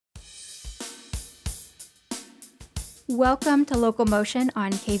Welcome to Local Motion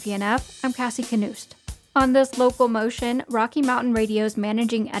on KVNF. I'm Cassie Knust. On this Local Motion, Rocky Mountain Radio's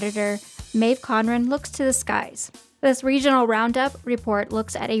managing editor, Maeve Conran, looks to the skies. This regional Roundup report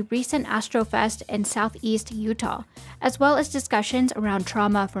looks at a recent AstroFest in southeast Utah, as well as discussions around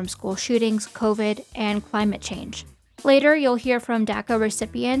trauma from school shootings, COVID, and climate change. Later, you'll hear from DACA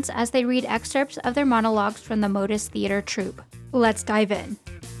recipients as they read excerpts of their monologues from the Motus Theater troupe. Let's dive in.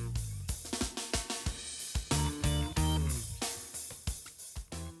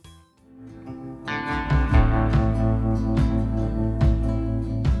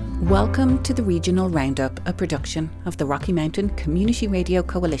 Welcome to the Regional Roundup, a production of the Rocky Mountain Community Radio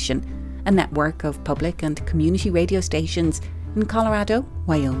Coalition, a network of public and community radio stations in Colorado,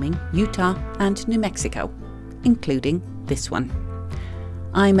 Wyoming, Utah, and New Mexico, including this one.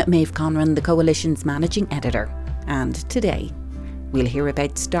 I'm Maeve Conran, the Coalition's managing editor, and today we'll hear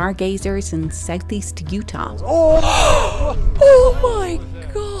about stargazers in southeast Utah. Oh my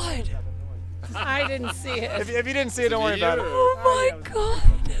God! I didn't see it. If you didn't see it, don't worry about it. Oh my God!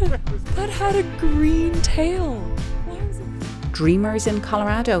 That had a green tail. Why was it? Dreamers in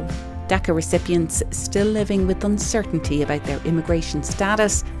Colorado, DACA recipients still living with uncertainty about their immigration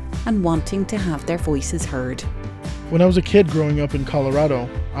status and wanting to have their voices heard. When I was a kid growing up in Colorado,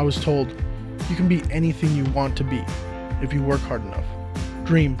 I was told, you can be anything you want to be if you work hard enough.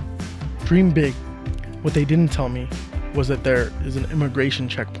 Dream big. What they didn't tell me was that there is an immigration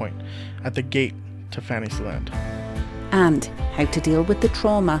checkpoint at the gate to Fantasyland. And how to deal with the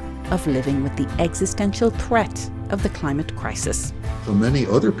trauma of living with the existential threat of the climate crisis. So many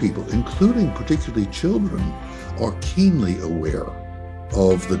other people, including particularly children, are keenly aware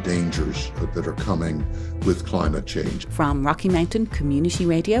of the dangers that are coming with climate change. From Rocky Mountain Community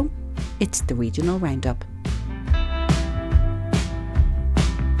Radio, it's the Regional Roundup.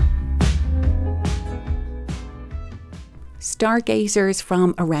 Stargazers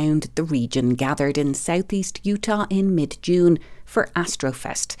from around the region gathered in southeast Utah in mid-June for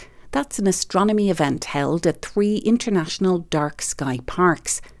AstroFest. That's an astronomy event held at 3 international dark sky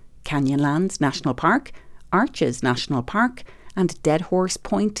parks: Canyonlands National Park, Arches National Park, and Dead Horse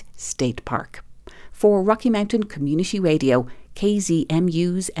Point State Park. For Rocky Mountain Community Radio,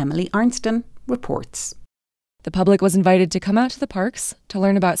 KZMU's Emily Arnston reports. The public was invited to come out to the parks to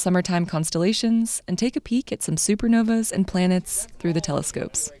learn about summertime constellations and take a peek at some supernovas and planets through the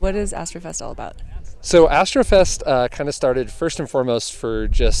telescopes. What is AstroFest all about? So AstroFest kind of started first and foremost for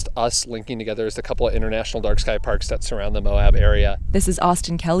just us linking together as a couple of international dark sky parks that surround the Moab area. This is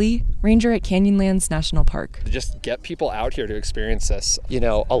Austin Kelly, ranger at Canyonlands National Park. To just get people out here to experience this. You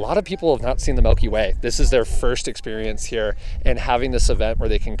know, a lot of people have not seen the Milky Way. This is their first experience here, and having this event where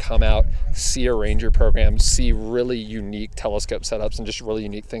they can come out, see a ranger program, see really unique telescope setups and just really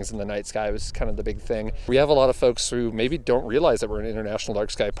unique things in the night sky was kind of the big thing. We have a lot of folks who maybe don't realize that we're an international dark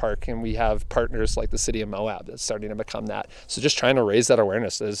sky park, and we have partners like the city of Moab that's starting to become that. So just trying to raise that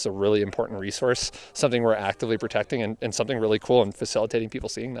awareness is a really important resource, something we're actively protecting and something really cool and facilitating people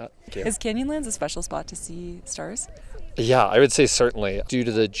seeing that. Is Canyonlands a special spot to see stars? Yeah, I would say certainly. Due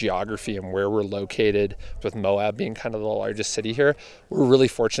to the geography and where we're located, with Moab being kind of the largest city here, we're really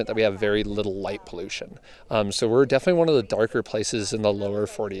fortunate that we have very little light pollution. So we're definitely one of the darker places in the lower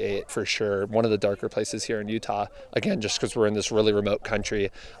 48 for sure. One of the darker places here in Utah, again, just because we're in this really remote country,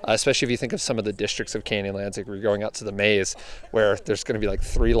 especially if you think of some of the districts of Canyonlands, like we're going out to the maze, where there's going to be like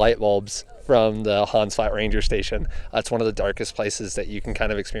 3 light bulbs from the Hans Flat Ranger Station. It's one of the darkest places that you can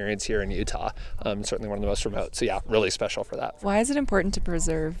kind of experience here in Utah. Certainly one of the most remote. So yeah, really special for that. Why is it important to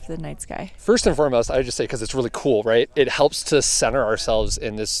preserve the night sky? First and foremost, I would just say because it's really cool, right? It helps to center ourselves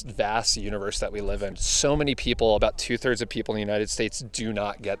in this vast universe that we live in. So many people, about 2/3 of people in the United States, do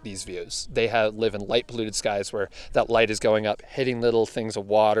not get these views. They live in light polluted skies where that light is going up, hitting little things of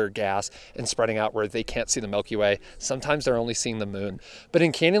water, gas, and spreading out where they can't see the Milky Way. Sometimes they're only seeing the moon. But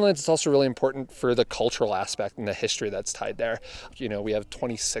in Canyonlands, it's also really important for the cultural aspect and the history that's tied there. You know, we have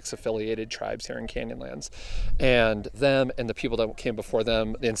 26 affiliated tribes here in Canyonlands, and them and the people that came before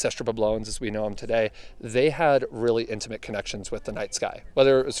them, the ancestral Puebloans as we know them today, they had really intimate connections with the night sky,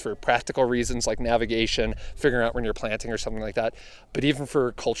 whether it was for practical reasons like navigation, figuring out when you're planting or something like that, but even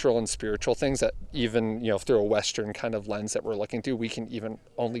for cultural and spiritual things that even, you know, through a Western kind of lens that we're looking through, we can even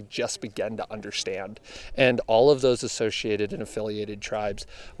only just begin to understand. And all of those associated and affiliated tribes,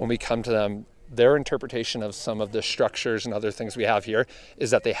 when we come to them, their interpretation of some of the structures and other things we have here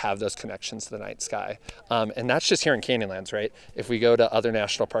is that they have those connections to the night sky. And that's just here in Canyonlands, right? If we go to other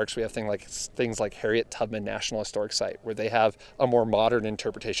national parks, we have things like Harriet Tubman National Historic Site, where they have a more modern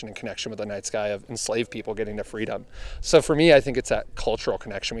interpretation and connection with the night sky of enslaved people getting to freedom. So for me, I think it's that cultural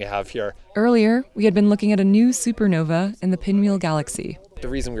connection we have here. Earlier, we had been looking at a new supernova in the Pinwheel Galaxy. The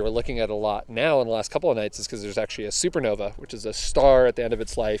reason we were looking at it a lot now in the last couple of nights is because there's actually a supernova, which is a star at the end of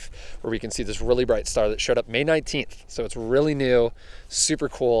its life, where we can see this really bright star that showed up May 19th. So it's really new, super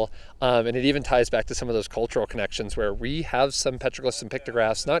cool. And it even ties back to some of those cultural connections where we have some petroglyphs and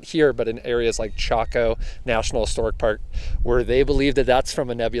pictographs, not here, but in areas like Chaco National Historic Park, where they believe that that's from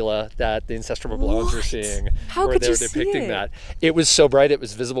a nebula that the ancestral Babylons were seeing. How where could they you were see depicting it? that. It was so bright, it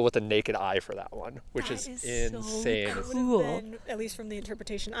was visible with the naked eye for that one, which That is is insane. So cool. At least from the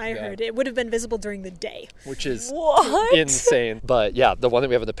interpretation I heard, it would have been visible during the day. Which is What? insane. But yeah, the one that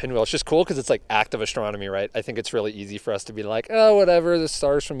we have in the Pinwheel, it's just cool because it's like active astronomy, right? I think it's really easy for us to be like, oh, whatever, the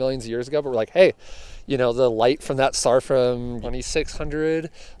star's from millions of years ago. But we're like, hey, you know, the light from that star from 2,600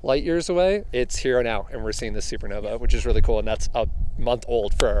 light years away, it's here now. And we're seeing this supernova, which is really cool. And that's a month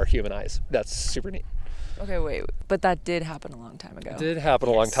old for our human eyes. That's super neat. Okay, wait, but that did happen a long time ago. It did happen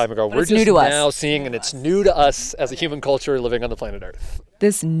a long time ago. But We're it's just new to us. now seeing, and it's new to us as a human culture living on the planet Earth.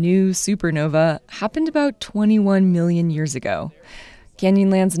 This new supernova happened about 21 million years ago.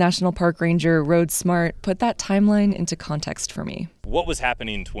 Canyonlands National Park Ranger Rhodes Smart put that timeline into context for me. What was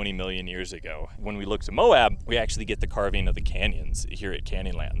happening 20 million years ago? When we look to Moab, we actually get the carving of the canyons here at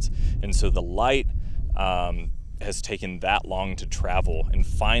Canyonlands. And so the light has taken that long to travel and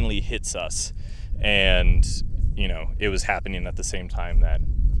finally hits us. And, you know, it was happening at the same time that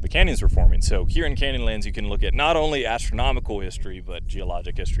the canyons were forming. So here in Canyonlands, you can look at not only astronomical history, but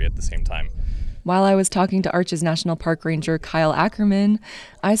geologic history at the same time. While I was talking to Arches National Park Ranger Kyle Ackerman,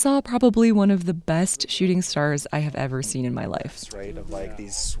 I saw probably one of the best shooting stars I have ever seen in my life. Right, of like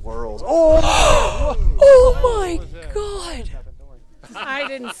these swirls. Oh! Oh my God! I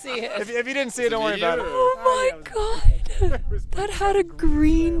didn't see it. If you didn't see it, don't worry about it. Oh my God! That had a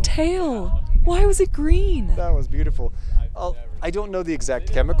green tail. Why was it green? That was beautiful. I don't know the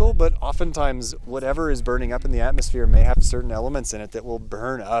exact chemical, but oftentimes whatever is burning up in the atmosphere may have certain elements in it that will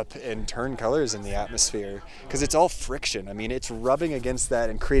burn up and turn colors in the atmosphere, because it's all friction. I mean, it's rubbing against that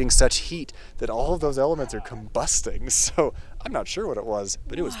and creating such heat that all of those elements are combusting. So I'm not sure what it was,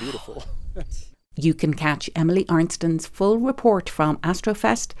 but it was beautiful. You can catch Emily Arnston's full report from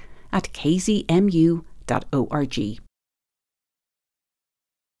AstroFest at kzmu.org.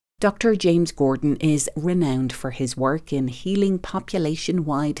 Dr. James Gordon is renowned for his work in healing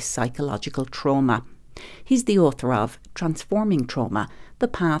population-wide psychological trauma. He's the author of Transforming Trauma, The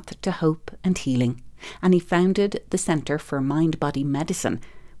Path to Hope and Healing, and he founded the Centre for Mind-Body Medicine,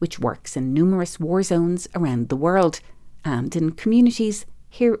 which works in numerous war zones around the world and in communities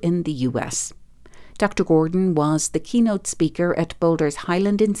here in the US. Dr. Gordon was the keynote speaker at Boulder's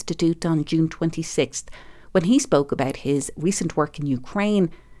Highland Institute on June 26th, when he spoke about his recent work in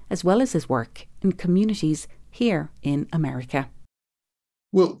Ukraine, as well as his work in communities here in America.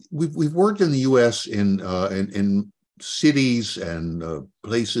 Well, we've worked in the U.S. in cities and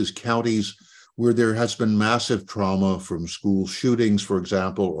places, counties, where there has been massive trauma from school shootings, for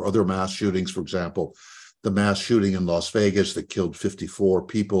example, or other mass shootings, for example. The mass shooting in Las Vegas that killed 54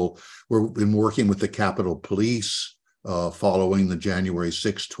 people. We've been working with the Capitol Police following the January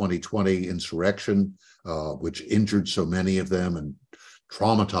 6, 2020 insurrection, which injured so many of them and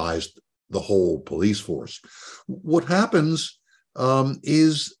traumatized the whole police force. What happens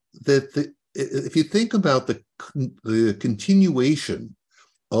is that if you think about the continuation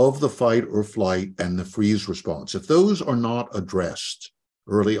of the fight or flight and the freeze response, if those are not addressed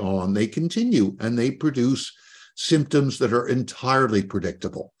early on, they continue and they produce symptoms that are entirely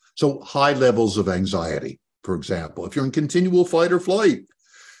predictable. So high levels of anxiety, for example, if you're in continual fight or flight,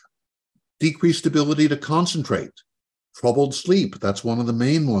 decreased ability to concentrate, troubled sleep, that's one of the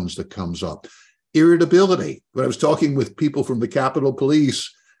main ones that comes up. Irritability. When I was talking with people from the Capitol Police,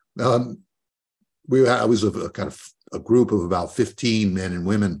 I was a group of about 15 men and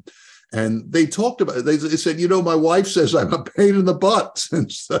women, and they talked about, they said, you know, my wife says I'm a pain in the butt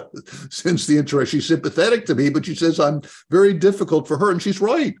since the interaction. She's sympathetic to me, but she says I'm very difficult for her, and she's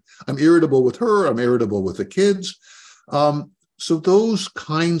right. I'm irritable with her. I'm irritable with the kids. So those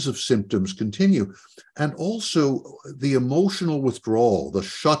kinds of symptoms continue. And also the emotional withdrawal, the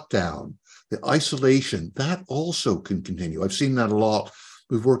shutdown, the isolation, that also can continue. I've seen that a lot.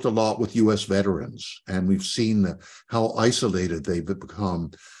 We've worked a lot with U.S. veterans, and we've seen how isolated they've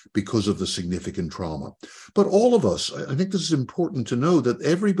become because of the significant trauma. But all of us, I think this is important to know, that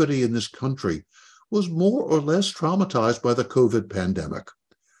everybody in this country was more or less traumatized by the COVID pandemic.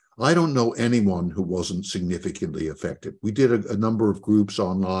 I don't know anyone who wasn't significantly affected. We did a number of groups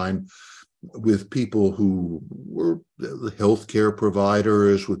online with people who were healthcare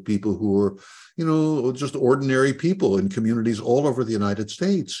providers, with people who were, just ordinary people in communities all over the United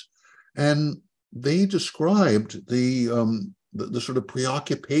States. And they described the sort of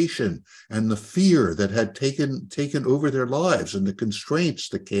preoccupation and the fear that had taken over their lives, and the constraints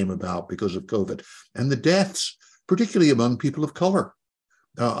that came about because of COVID, and the deaths, particularly among people of color.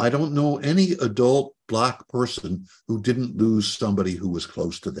 I don't know any adult Black person who didn't lose somebody who was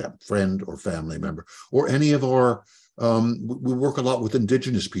close to them, friend or family member, or any of our, we work a lot with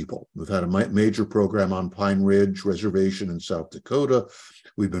Indigenous people. We've had a major program on Pine Ridge Reservation in South Dakota.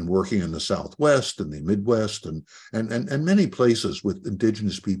 We've been working in the Southwest and the Midwest and many places with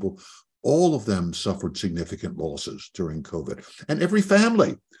Indigenous people. All of them suffered significant losses during COVID. And every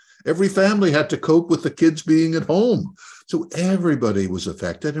family had to cope with the kids being at home. So everybody was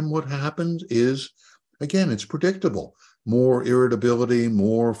affected. And what happened is, again, it's predictable. More irritability,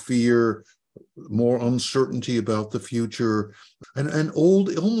 more fear, more uncertainty about the future, and old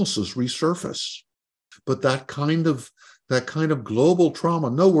illnesses resurface. But that kind of global trauma,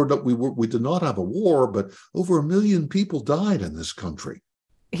 no, we did not have a war, but over 1 million people died in this country.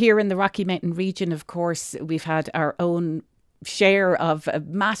 Here in the Rocky Mountain region, of course, we've had our own share of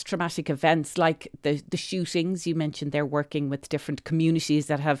mass traumatic events like the shootings. You mentioned they're working with different communities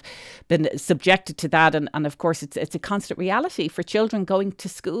that have been subjected to that. And of course, it's a constant reality for children going to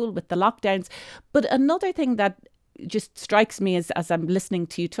school with the lockdowns. But another thing that just strikes me as I'm listening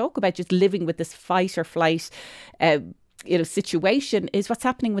to you talk about just living with this fight or flight situation is what's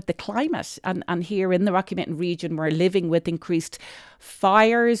happening with the climate. And here in the Rocky Mountain region, we're living with increased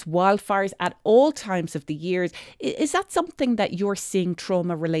fires, wildfires at all times of the years. Is that something that you're seeing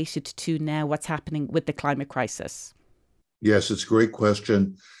trauma related to now, what's happening with the climate crisis? Yes, it's a great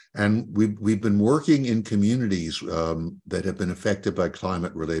question. And we've been working in communities that have been affected by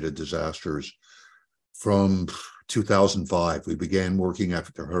climate-related disasters from 2005. We began working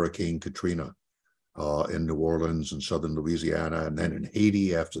after Hurricane Katrina in New Orleans and southern Louisiana, and then in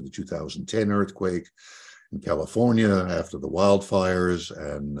Haiti after the 2010 earthquake, in California after the wildfires,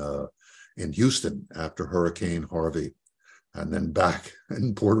 and in Houston after Hurricane Harvey, and then back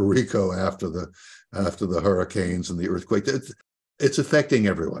in Puerto Rico after the hurricanes and the earthquake. It's affecting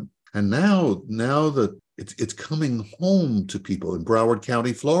everyone. And now that it's coming home to people in Broward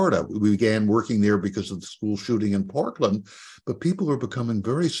County, Florida. We began working there because of the school shooting in Parkland, but people are becoming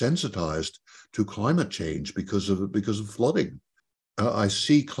very sensitized to climate change because of flooding. I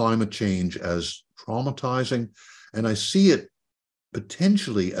see climate change as traumatizing, and I see it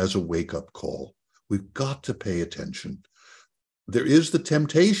potentially as a wake-up call. We've got to pay attention. There is the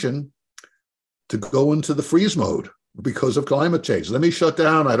temptation to go into the freeze mode because of climate change. Let me shut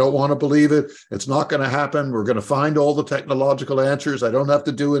down. I don't want to believe it. It's not going to happen. We're going to find all the technological answers. I don't have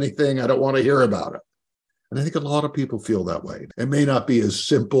to do anything. I don't want to hear about it. And I think a lot of people feel that way. It may not be as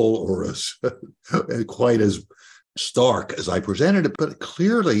simple or as quite as stark as I presented it, but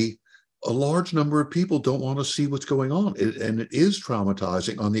clearly a large number of people don't want to see what's going on. And it is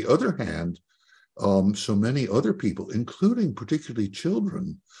traumatizing. On the other hand, so many other people, including particularly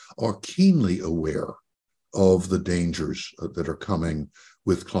children, are keenly aware of the dangers that are coming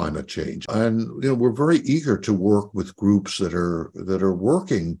with climate change. And we're very eager to work with groups that are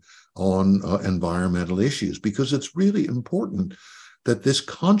working on environmental issues, because it's really important that this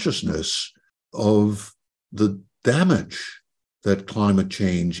consciousness of the damage that climate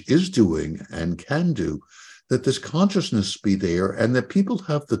change is doing and can do, that this consciousness be there, and that people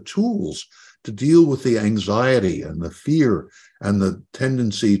have the tools to deal with the anxiety and the fear and the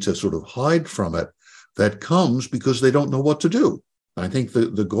tendency to sort of hide from it that comes because they don't know what to do. I think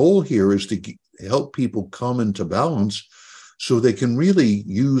the goal here is to help people come into balance so they can really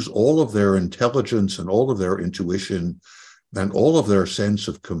use all of their intelligence and all of their intuition and all of their sense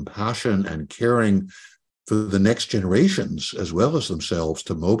of compassion and caring for the next generations as well as themselves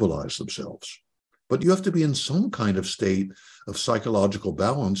to mobilize themselves. But you have to be in some kind of state of psychological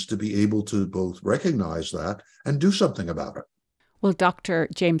balance to be able to both recognize that and do something about it. Well, Dr.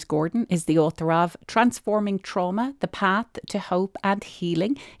 James Gordon is the author of Transforming Trauma, The Path to Hope and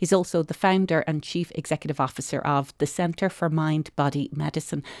Healing. He's also the founder and chief executive officer of the Centre for Mind-Body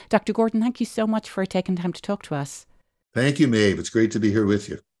Medicine. Dr. Gordon, thank you so much for taking time to talk to us. Thank you, Maeve. It's great to be here with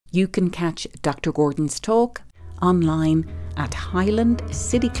you. You can catch Dr. Gordon's talk online at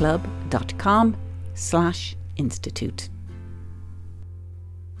highlandcityclub.com/institute.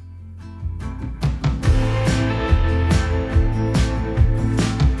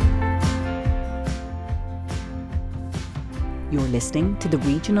 You're listening to the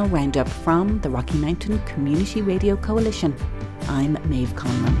Regional Roundup from the Rocky Mountain Community Radio Coalition. I'm Maeve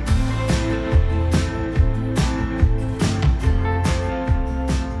Conran.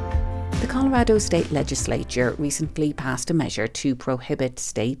 The Colorado State Legislature recently passed a measure to prohibit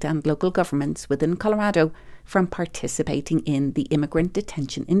state and local governments within Colorado from participating in the immigrant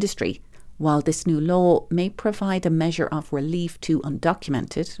detention industry. While this new law may provide a measure of relief to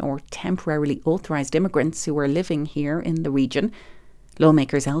undocumented or temporarily authorised immigrants who are living here in the region,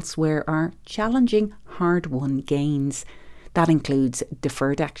 lawmakers elsewhere are challenging hard-won gains. That includes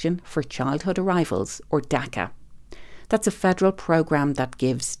Deferred Action for Childhood Arrivals, or DACA. That's a federal programme that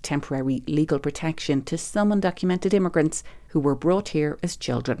gives temporary legal protection to some undocumented immigrants who were brought here as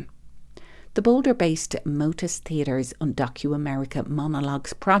children. The Boulder-based Motus Theater's Undocu America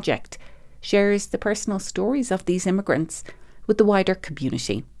Monologues project shares the personal stories of these immigrants with the wider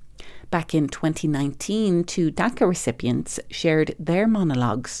community. Back in 2019, 2 DACA recipients shared their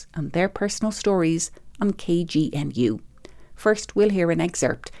monologues and their personal stories on KGNU. First, we'll hear an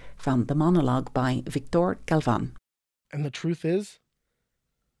excerpt from the monologue by Victor Galvan. And the truth is,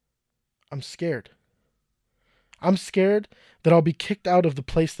 I'm scared. I'm scared that I'll be kicked out of the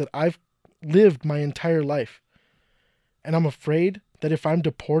place that I've lived my entire life. And I'm afraid that if I'm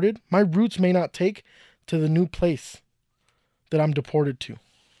deported, my roots may not take to the new place that I'm deported to.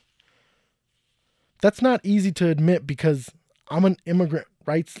 That's not easy to admit because I'm an immigrant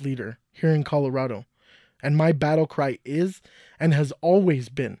rights leader here in Colorado, and my battle cry is and has always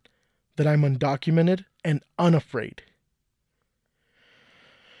been that I'm undocumented and unafraid.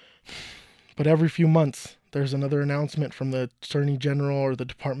 But every few months, there's another announcement from the Attorney General or the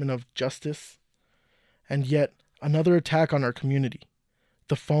Department of Justice, and yet another attack on our community.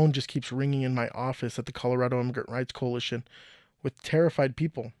 The phone just keeps ringing in my office at the Colorado Immigrant Rights Coalition with terrified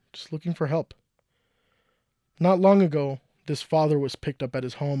people just looking for help. Not long ago, this father was picked up at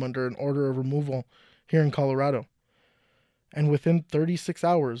his home under an order of removal here in Colorado. And within 36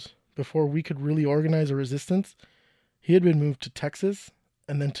 hours, before we could really organize a resistance, he had been moved to Texas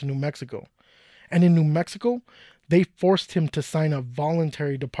and then to New Mexico. And in New Mexico, they forced him to sign a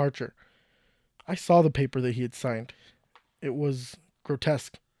voluntary departure. I saw the paper that he had signed. It was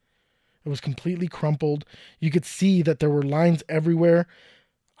grotesque. It was completely crumpled. You could see that there were lines everywhere.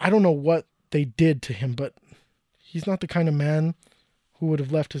 I don't know what they did to him, but he's not the kind of man who would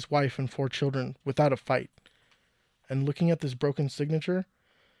have left his wife and 4 children without a fight. And looking at this broken signature,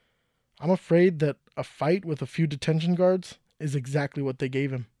 I'm afraid that a fight with a few detention guards is exactly what they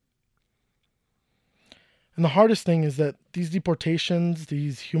gave him. And the hardest thing is that these deportations,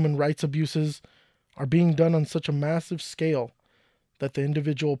 these human rights abuses, are being done on such a massive scale that the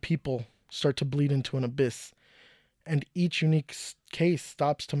individual people start to bleed into an abyss, and each unique case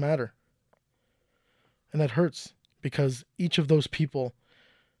stops to matter. And that hurts, because each of those people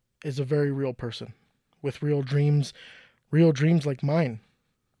is a very real person, with real dreams like mine.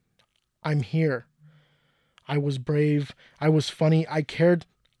 I'm here. I was brave. I was funny. I cared.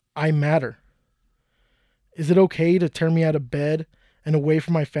 I matter. Is it okay to tear me out of bed and away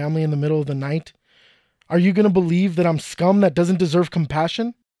from my family in the middle of the night? Are you going to believe that I'm scum that doesn't deserve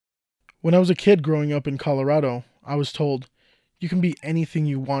compassion? When I was a kid growing up in Colorado, I was told, you can be anything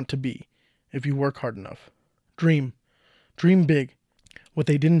you want to be if you work hard enough. Dream big. What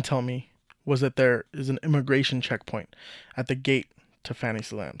they didn't tell me was that there is an immigration checkpoint at the gate to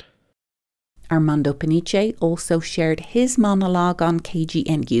Fantasyland. Armando Peniche also shared his monologue on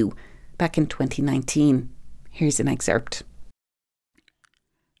KGNU back in 2019. Here's an excerpt.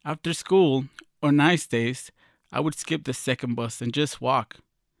 After school, or nice days, I would skip the second bus and just walk.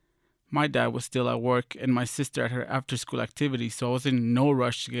 My dad was still at work and my sister at her after-school activity, so I was in no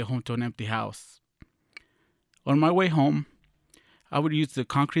rush to get home to an empty house. On my way home, I would use the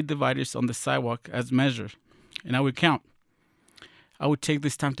concrete dividers on the sidewalk as measure, and I would count. I would take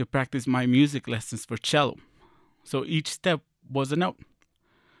this time to practice my music lessons for cello, so each step was a note.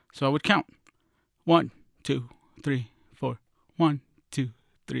 So I would count. 1, 2, 3, 4. 1, 2,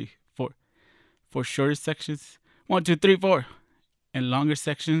 3, 4. For shorter sections, 1, 2, 3, 4. And longer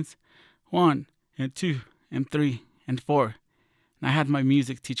sections, 1 and 2 and 3 and 4. And I had my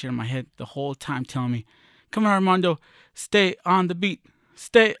music teacher in my head the whole time telling me, come on, Armando, stay on the beat,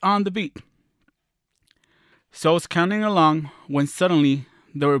 stay on the beat. So I was counting along when suddenly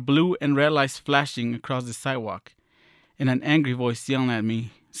there were blue and red lights flashing across the sidewalk and an angry voice yelling at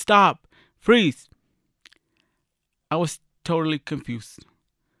me, stop, freeze. I was totally confused.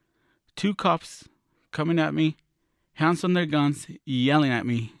 2 cops coming at me, hands on their guns, yelling at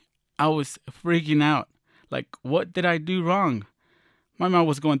me. I was freaking out. Like, what did I do wrong? My mind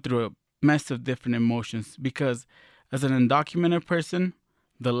was going through a mess of different emotions because As an undocumented person,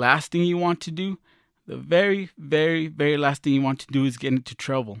 the last thing you want to do, the very, very, very last thing you want to do is get into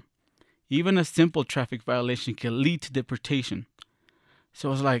trouble. Even a simple traffic violation can lead to deportation. So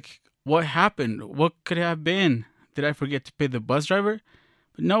I was like, what happened? What could it have been? Did I forget to pay the bus driver?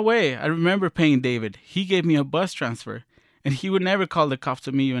 But no way. I remember paying David. He gave me a bus transfer, and he would never call the cops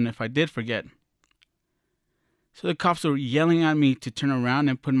on me even if I did forget. So the cops were yelling at me to turn around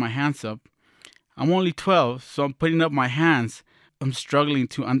and put my hands up. I'm only 12, so I'm putting up my hands. I'm struggling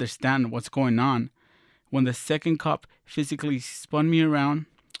to understand what's going on. When the second cop physically spun me around,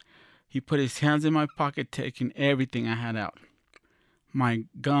 he put his hands in my pocket, taking everything I had out. My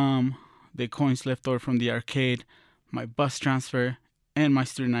gum, the coins left over from the arcade, my bus transfer, and my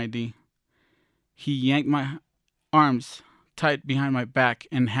student ID. He yanked my arms tight behind my back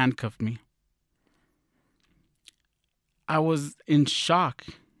and handcuffed me. I was in shock,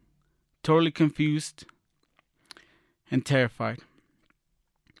 totally confused, and terrified.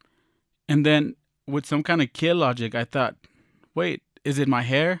 And then, with some kind of kid logic, I thought, wait, is it my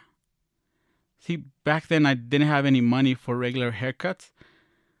hair? See, back then I didn't have any money for regular haircuts,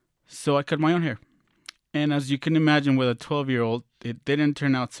 so I cut my own hair. And as you can imagine, with a 12-year-old, it didn't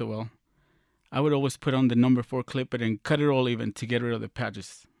turn out so well. I would always put on the number 4 clip it and cut it all even to get rid of the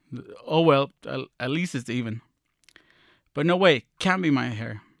patches. Oh well, at least it's even. But no way, can't be my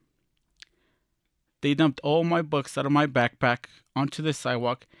hair. They dumped all my books out of my backpack onto the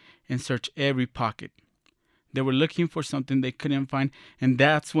sidewalk and searched every pocket. They were looking for something they couldn't find, and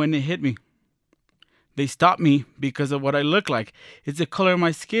that's when it hit me. They stopped me because of what I look like. It's the color of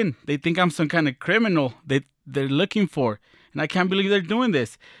my skin. They think I'm some kind of criminal they're looking for. And I can't believe they're doing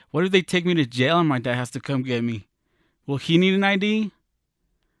this. What if they take me to jail and my dad has to come get me? Will he need an ID?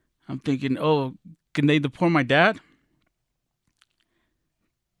 I'm thinking, oh, can they deport my dad?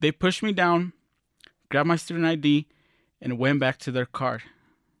 They pushed me down, grabbed my student ID, and went back to their car,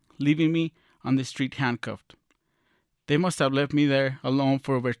 leaving me on the street handcuffed. They must have left me there alone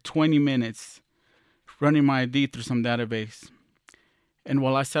for over 20 minutes, running my ID through some database. And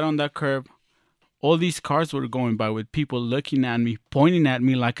while I sat on that curb, all these cars were going by with people looking at me, pointing at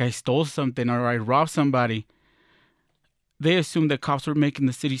me like I stole something or I robbed somebody. They assumed the cops were making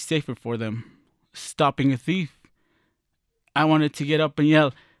the city safer for them, stopping a thief. I wanted to get up and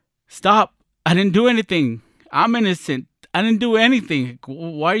yell, "Stop! I didn't do anything. I'm innocent. I didn't do anything.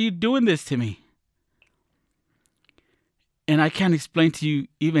 Why are you doing this to me?" And I can't explain to you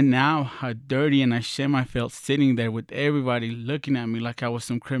even now how dirty and ashamed I felt sitting there with everybody looking at me like I was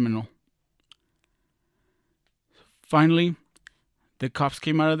some criminal. Finally, the cops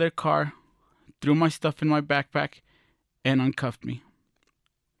came out of their car, threw my stuff in my backpack, and uncuffed me.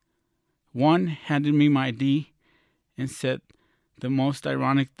 One handed me my ID and said the most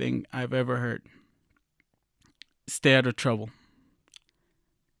ironic thing I've ever heard. "Stay out of trouble."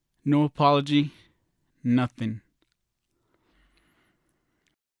 No apology, nothing.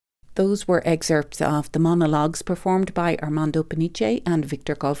 Those were excerpts of the monologues performed by Armando Peniche and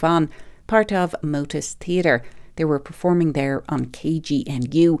Victor Galvan, part of Motus Theater. They were performing there on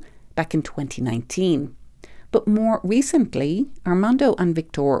KGNU back in 2019. But more recently, Armando and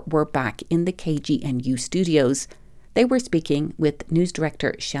Victor were back in the KGNU studios. They were speaking with news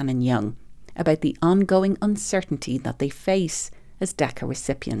director Shannon Young about the ongoing uncertainty that they face as DACA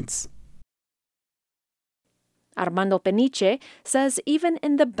recipients. Armando Peniche says even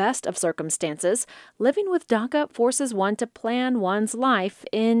in the best of circumstances, living with DACA forces one to plan one's life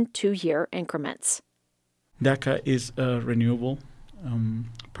in 2-year increments. DACA is a renewable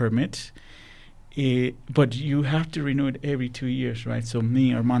permit, but you have to renew it every 2 years, right? So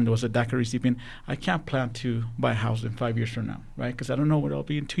me, Armando, as a DACA recipient, I can't plan to buy a house in 5 years from now, right? Because I don't know what I'll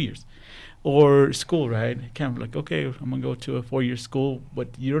be in 2 years. Or school, right? I can't be like, okay, I'm going to go to a 4-year school, but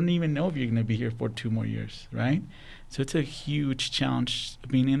you don't even know if you're going to be here for 2 more years, right? So it's a huge challenge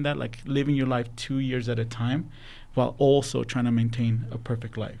being in that, like living your life 2 years at a time while also trying to maintain a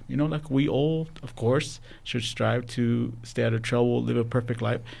perfect life. You know, like we all, of course, should strive to stay out of trouble, live a perfect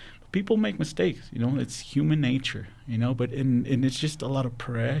life. People make mistakes, you know, it's human nature, you know, but and it's just a lot of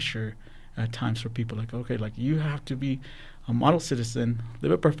pressure at times for people like, okay, like you have to be a model citizen,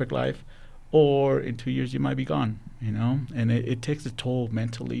 live a perfect life, or in 2 years you might be gone, you know, and it takes a toll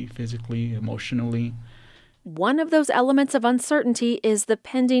mentally, physically, emotionally. One of those elements of uncertainty is the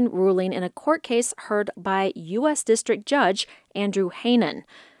pending ruling in a court case heard by U.S. District Judge Andrew Hanen.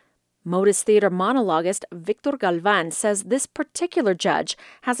 Motus Theater monologuist Victor Galvan says this particular judge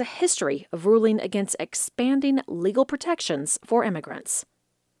has a history of ruling against expanding legal protections for immigrants.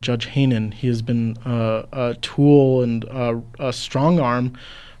 Judge Hanen, he has been a tool and a strong arm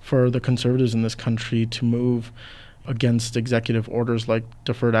for the conservatives in this country to move against executive orders like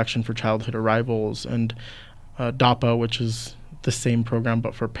Deferred Action for Childhood Arrivals and DACA, which is the same program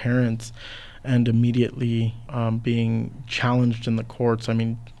but for parents, and immediately being challenged in the courts. I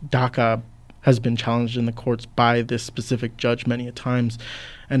mean, DACA has been challenged in the courts by this specific judge many a times,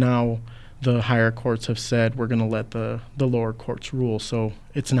 and now the higher courts have said we're going to let the lower courts rule. So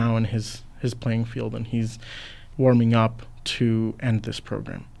it's now in his playing field, and he's warming up to end this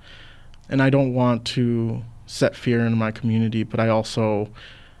program. And I don't want to set fear in my community, but I also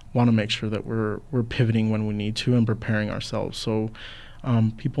want to make sure that we're pivoting when we need to and preparing ourselves. So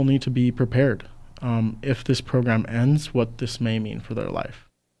people need to be prepared if this program ends, what this may mean for their life.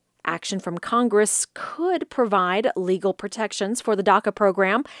 Action from Congress could provide legal protections for the DACA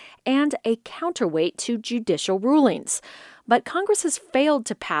program and a counterweight to judicial rulings. But Congress has failed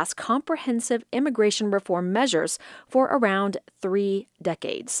to pass comprehensive immigration reform measures for around 3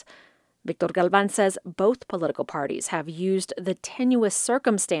 decades. Victor Galvan says both political parties have used the tenuous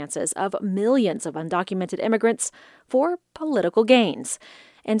circumstances of millions of undocumented immigrants for political gains.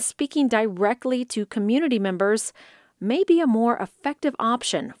 And speaking directly to community members may be a more effective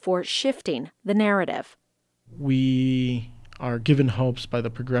option for shifting the narrative. We are given hopes by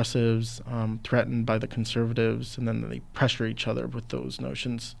the progressives, threatened by the conservatives, and then they pressure each other with those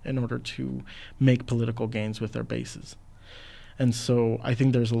notions in order to make political gains with their bases. And so I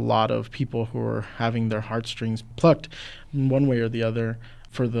think there's a lot of people who are having their heartstrings plucked in one way or the other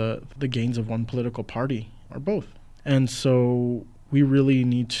for the gains of one political party or both. And so we really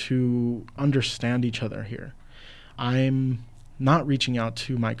need to understand each other here. I'm not reaching out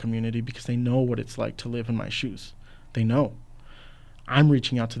to my community because they know what it's like to live in my shoes. They know. I'm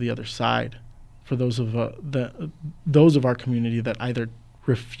reaching out to the other side for those of our community that either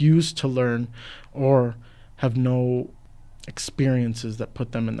refuse to learn or have no experiences that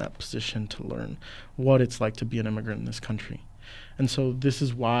put them in that position to learn what it's like to be an immigrant in this country. And so this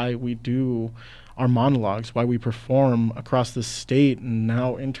is why we do our monologues, why we perform across the state and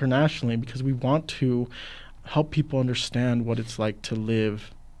now internationally, because we want to help people understand what it's like to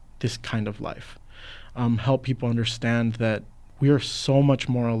live this kind of life. Help people understand that we are so much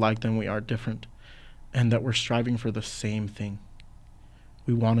more alike than we are different, and that we're striving for the same thing.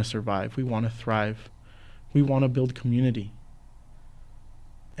 We want to survive. We want to thrive. We want to build community.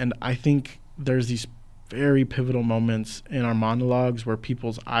 And I think there's these very pivotal moments in our monologues where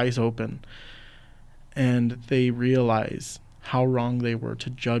people's eyes open and they realize how wrong they were to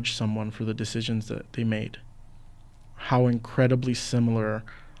judge someone for the decisions that they made, how incredibly similar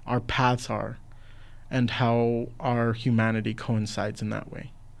our paths are, and how our humanity coincides in that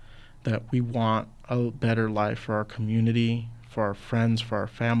way. That we want a better life for our community, for our friends, for our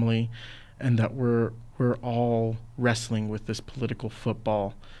family, and that we're all wrestling with this political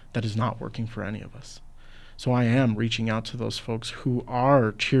football that is not working for any of us. So I am reaching out to those folks who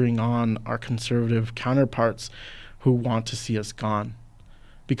are cheering on our conservative counterparts who want to see us gone.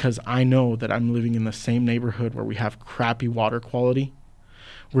 Because I know that I'm living in the same neighborhood where we have crappy water quality.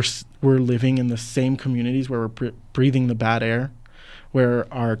 We're living in the same communities where we're breathing the bad air,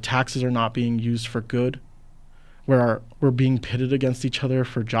 where our taxes are not being used for good, where we're being pitted against each other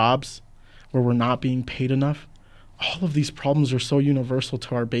for jobs, where we're not being paid enough. All of these problems are so universal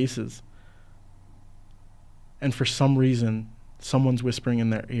to our bases. And for some reason, someone's whispering in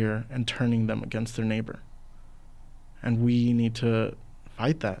their ear and turning them against their neighbor. And we need to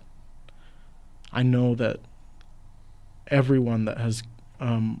fight that. I know that everyone that has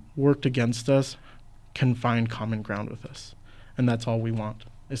worked against us can find common ground with us. And that's all we want,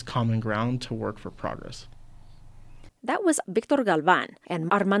 is common ground to work for progress. That was Victor Galvan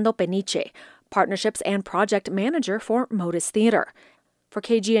and Armando Peniche, Partnerships and Project Manager for Motus Theater. For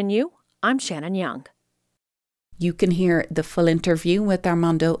KGNU, I'm Shannon Young. You can hear the full interview with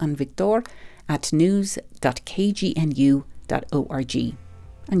Armando and Victor at news.kgnu.org.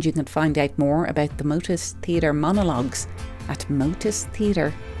 And you can find out more about the Motus Theater monologues at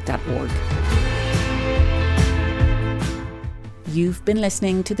motustheater.org. You've been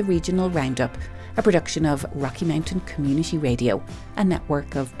listening to the Regional Roundup, a production of Rocky Mountain Community Radio, a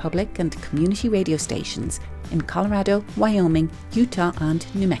network of public and community radio stations in Colorado, Wyoming, Utah and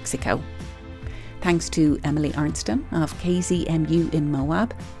New Mexico. Thanks to Emily Arnston of KZMU in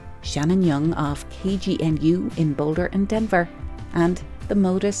Moab, Shannon Young of KGNU in Boulder and Denver, and the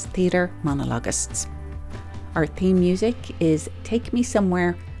Motus Theater monologuists. Our theme music is Take Me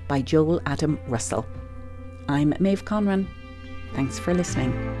Somewhere by Joel Adam Russell. I'm Maeve Conran. Thanks for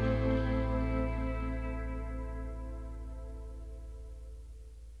listening.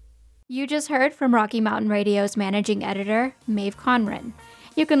 You just heard from Rocky Mountain Radio's managing editor, Maeve Conran.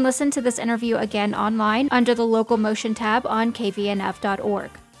 You can listen to this interview again online under the Local Motion tab on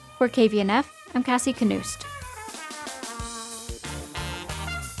kvnf.org. For KVNF, I'm Cassie Knust.